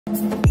For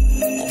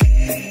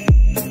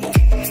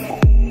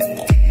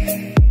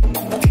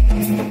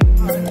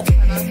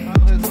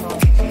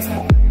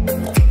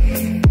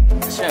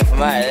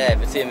meg det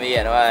betyr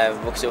mye. Nå har jeg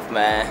vokst opp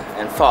med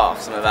en far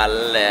som er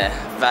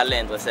veldig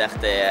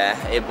interessert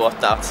i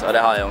båter, så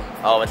det har jo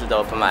arvet litt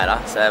over på meg da.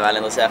 Så jeg er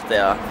veldig interessert i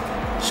å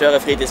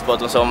kjøre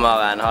fritidsbåt om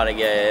sommeren, ha det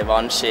gøy,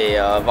 vannski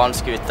og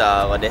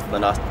vannskuter og ditten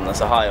og datten. Og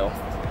så har jeg jo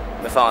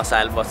med faren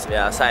seilbåt, så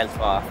vi har seilt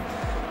fra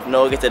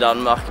Norge til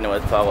Danmark nå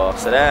et par år.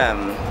 Så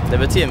det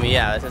betyr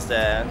mye. Jeg synes det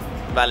er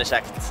veldig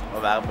kjekt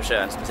å være på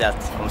sjøen,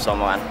 spesielt om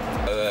sommeren.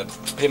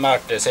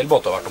 Primært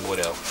seilbåt har vært ombord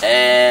i da?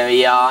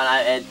 Ja, nei,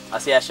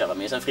 jeg kjører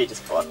mye sånn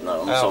fritidsbåt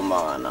om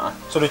sommeren.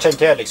 Så du kjenner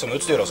til liksom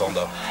utstyr og sånn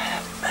da?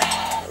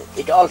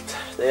 Ikke alt,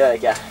 det gjør jeg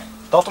ikke.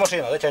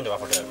 Datamaskiner, det kjenner du i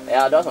hvert fall til?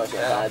 Ja,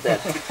 datamaskiner kjenner jeg til.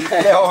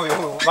 Det har vi jo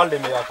veldig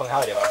mye av på denne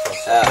her i hvert fall.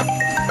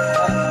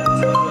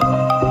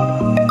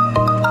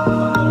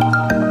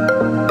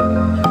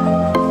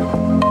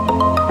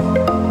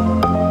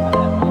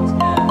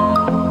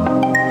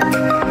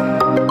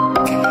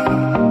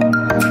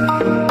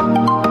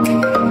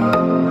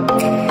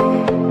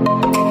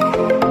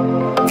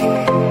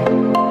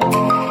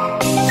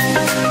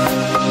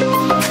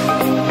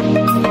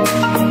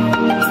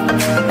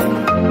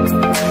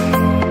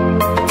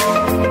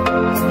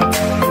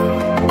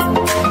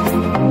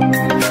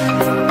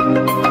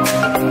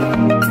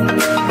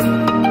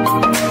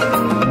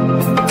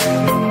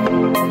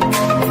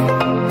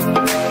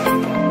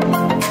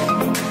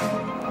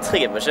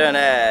 Trygghet på sjøen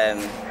er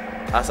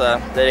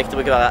viktig å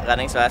bruke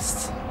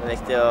redningsvest. Det er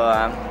viktig å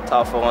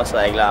ta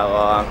forhåndsregler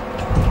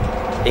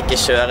og ikke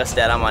kjøre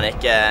steder man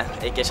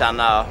ikke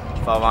kjenner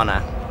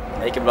farvannet.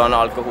 Ikke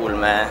blande alkohol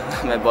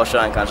med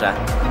båtkjøring kanskje.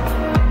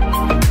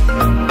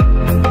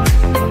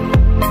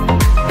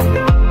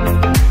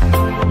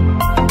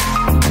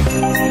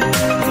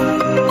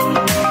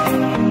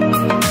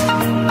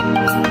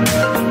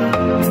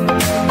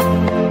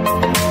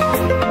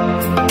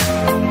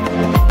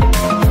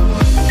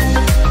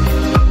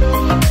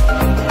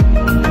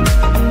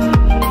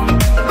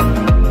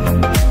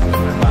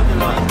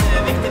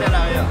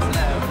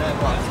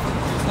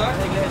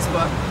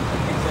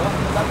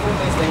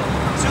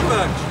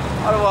 Supert!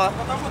 Ha det bra.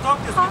 Ta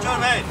kontakt hvis du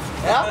kjører mer.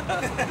 Ja,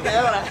 jeg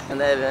gjør det.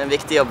 Men det er en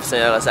viktig jobb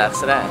som gjøres her,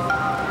 så det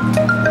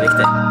er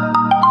viktig.